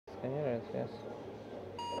Scanners, yes.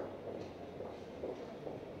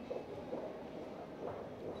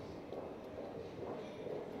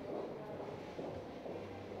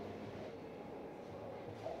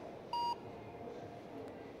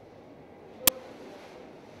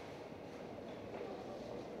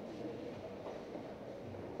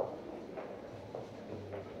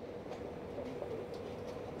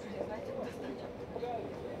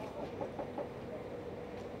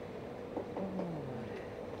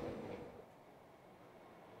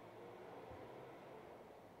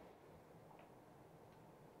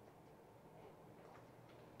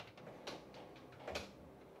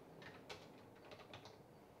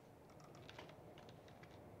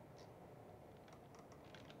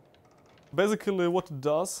 Basically what it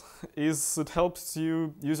does is it helps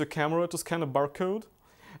you use your camera to scan a barcode,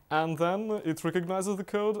 and then it recognizes the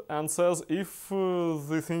code and says if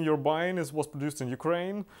the thing you're buying was produced in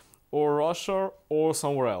Ukraine or Russia or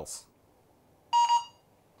somewhere else.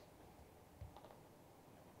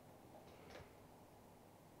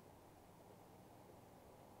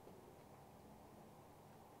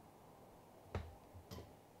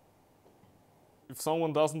 If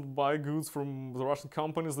someone doesn't buy goods from the Russian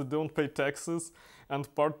companies, they don't pay taxes, and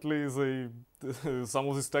partly some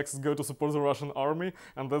of these taxes go to support the Russian army,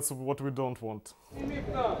 and that's what we don't want.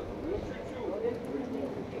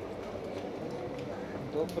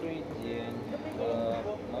 Добрый день.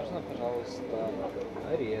 Можно, пожалуйста,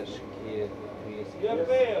 орешки, фрискис?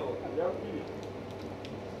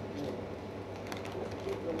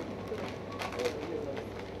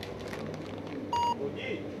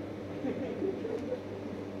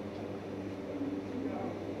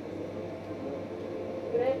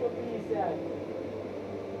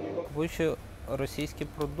 Купуючи російські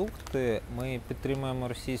продукти, ми підтримуємо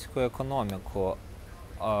російську економіку.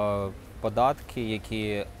 Податки,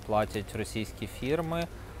 які платять російські фірми,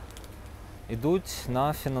 йдуть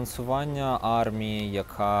на фінансування армії,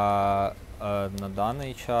 яка на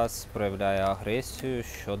даний час проявляє агресію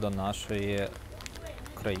щодо нашої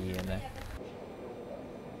країни.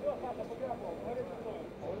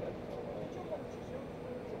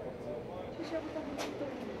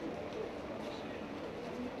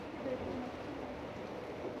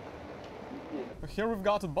 Here we've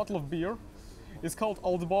got a bottle of beer. It's called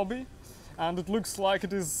Old Bobby, and it looks like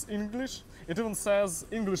it is English. It even says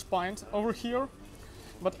English pint over here.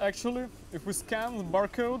 But actually, if we scan the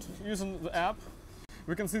barcode using the app,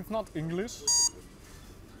 we can see it's not English.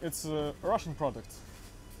 It's a Russian product.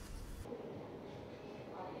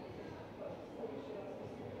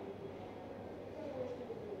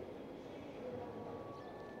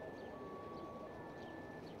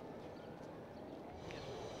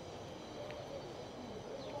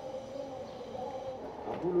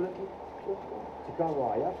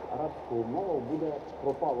 Цікаво, а як арабською мовою буде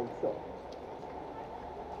пропало все?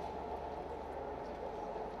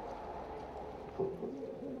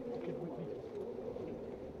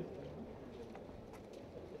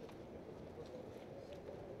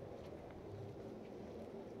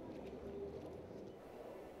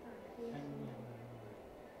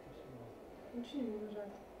 Ничего не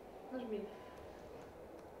нажать. Нажми.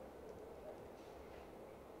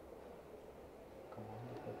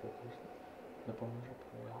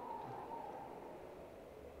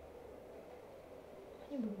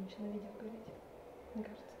 Не будем еще на видео говорить. Мне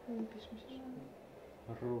кажется, мы не пишем сейчас.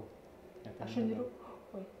 Ру. А что не ру?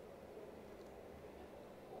 Ой.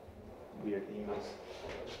 Weird emails.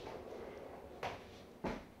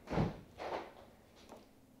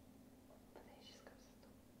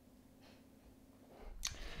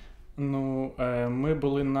 Ну, ми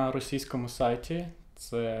були на російському сайті,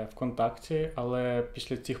 це ВКонтакті, але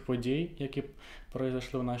після цих подій, які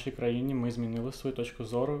пройшли в нашій країні, ми змінили свою точку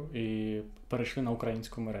зору і перейшли на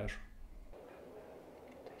українську мережу.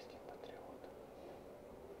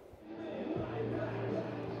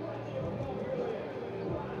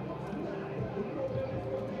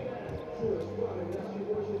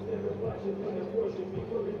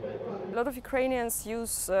 A lot of Ukrainians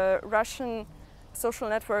use Russian social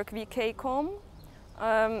network VK.com,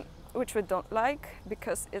 which we don't like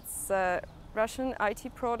because it's a Russian IT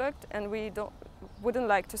product, and we wouldn't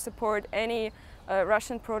like to support any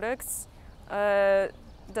Russian products.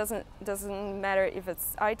 Doesn't matter if it's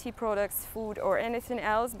IT products, food, or anything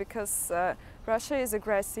else, because Russia is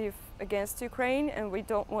aggressive against Ukraine, and we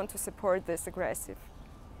don't want to support this aggressive.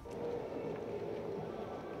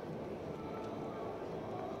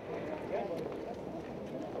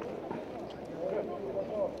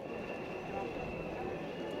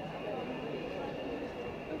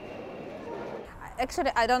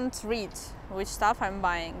 Actually, I don't read which stuff I'm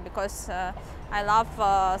buying because I love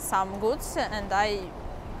some goods and I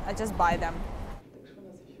just buy them. Так что у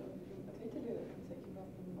нас еще ответили всяким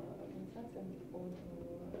разным организациям по поводу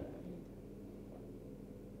медиа?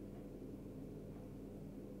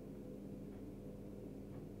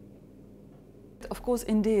 Of course,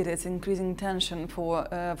 indeed, it's increasing tension for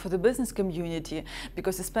the business community,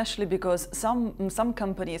 because some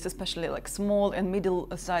companies, especially like small and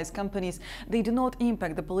middle-sized companies, they do not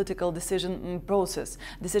impact the political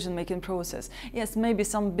decision-making process. Yes, maybe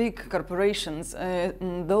some big corporations,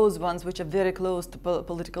 those ones which are very close to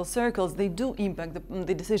political circles, they do impact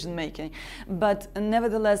the decision-making. But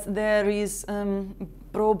nevertheless, there is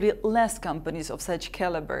probably less companies of such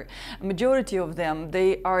caliber. Majority of them,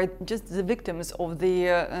 they are just the victims of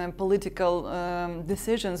the political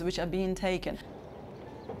decisions which are being taken.